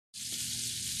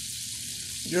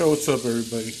Yo, what's up,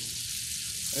 everybody? I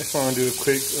just want to do a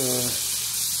quick,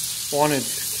 wanted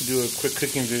to do a quick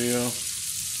cooking video.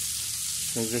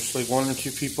 There's just like one or two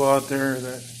people out there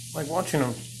that like watching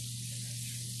them.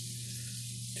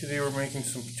 Today we're making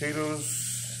some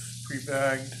potatoes,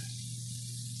 pre-bagged,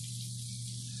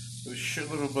 with a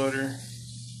shitload of butter.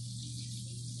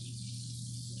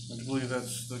 I believe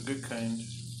that's the good kind.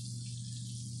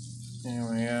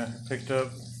 Anyway, yeah, I picked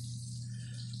up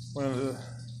one of the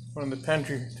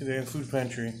pantry today, in food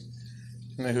pantry,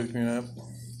 and they hooked me up.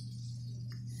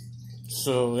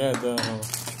 So yeah, I'm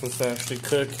supposed to actually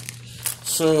cook.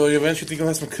 So you eventually think you'll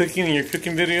have some cooking in your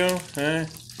cooking video, huh?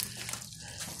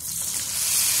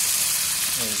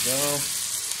 There we go.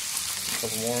 A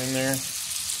couple more in there.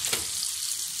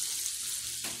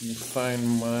 Let me find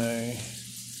my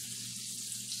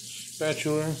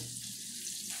spatula.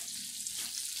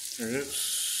 There it is.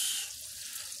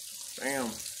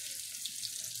 Bam.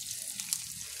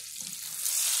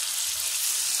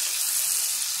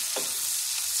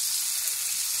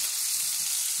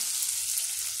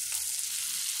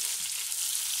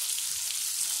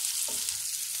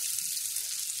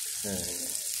 Okay.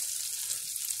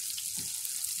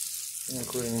 I'm going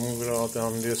to go ahead and move it all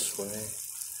down this way.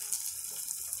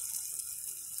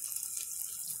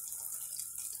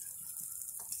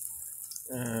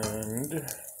 And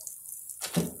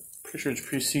pretty sure it's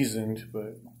pre-seasoned,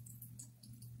 but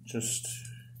just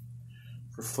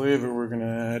for flavor, we're going to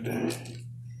add,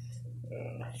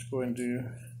 let's go ahead and do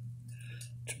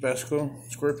Tabasco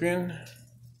Scorpion,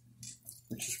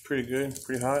 which is pretty good,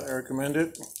 pretty hot. I recommend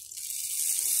it.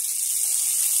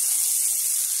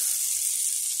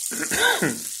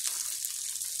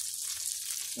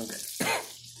 Okay.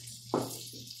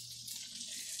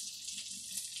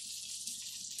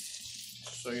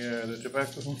 So yeah, the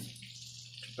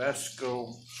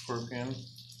Tabasco Scorpion.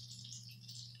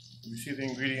 You see the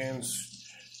ingredients.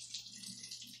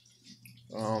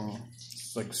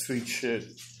 It's like sweet shit.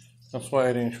 That's why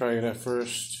I didn't try it at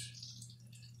first.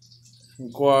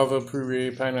 Guava puree,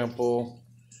 pineapple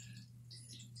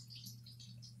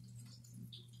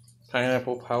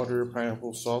powder,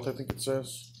 pineapple salt, I think it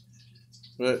says.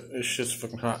 But it's just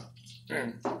fucking hot.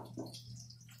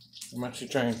 I'm actually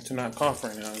trying to not cough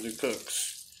right now as it cooks.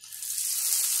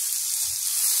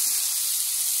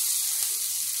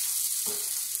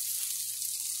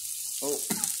 Oh.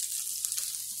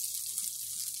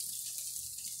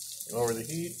 Lower the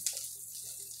heat.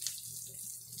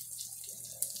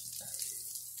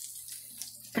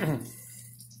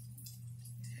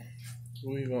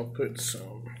 We're gonna put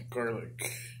some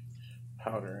garlic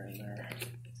powder in there.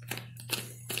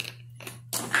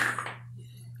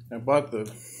 I bought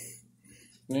the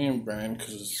name brand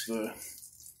because the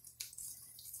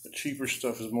cheaper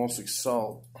stuff is mostly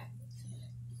salt.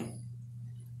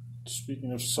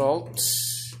 Speaking of salt,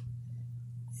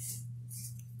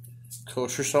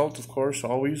 kosher salt, of course,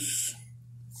 always.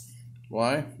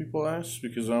 Why, people ask?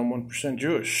 Because I'm 1%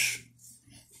 Jewish.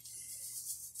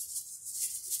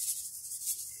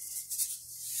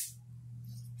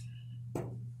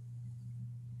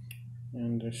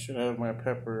 And I should have my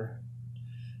pepper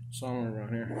somewhere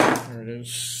around here. There it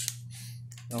is.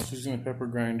 I was using a pepper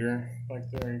grinder back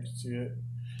there, you can see it,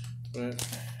 but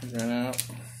it ran out.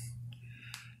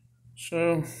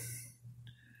 So,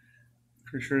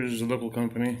 pretty sure this is a local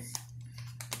company,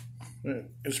 but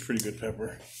it's pretty good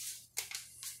pepper.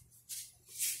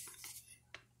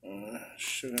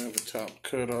 Should have a top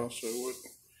cut also. Let's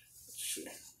see.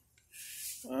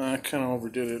 I kind of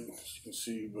overdid it, as you can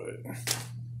see, but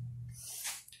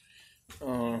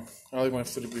I like my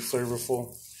food to be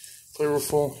flavorful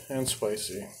and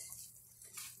spicy. At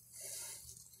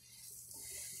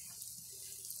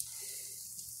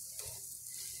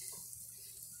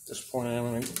this point, I'm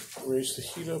going to raise the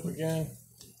heat up again,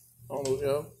 all the way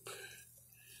up.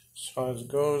 As high as it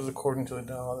goes, according to the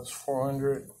dial, it's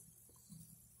 400,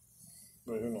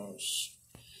 but who knows.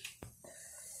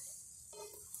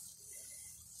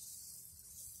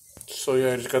 So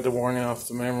yeah, I just got the warning off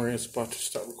the memory. It's about to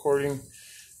start recording.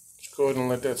 Just go ahead and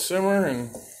let that simmer,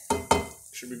 and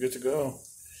should be good to go.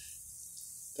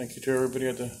 Thank you to everybody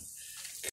at the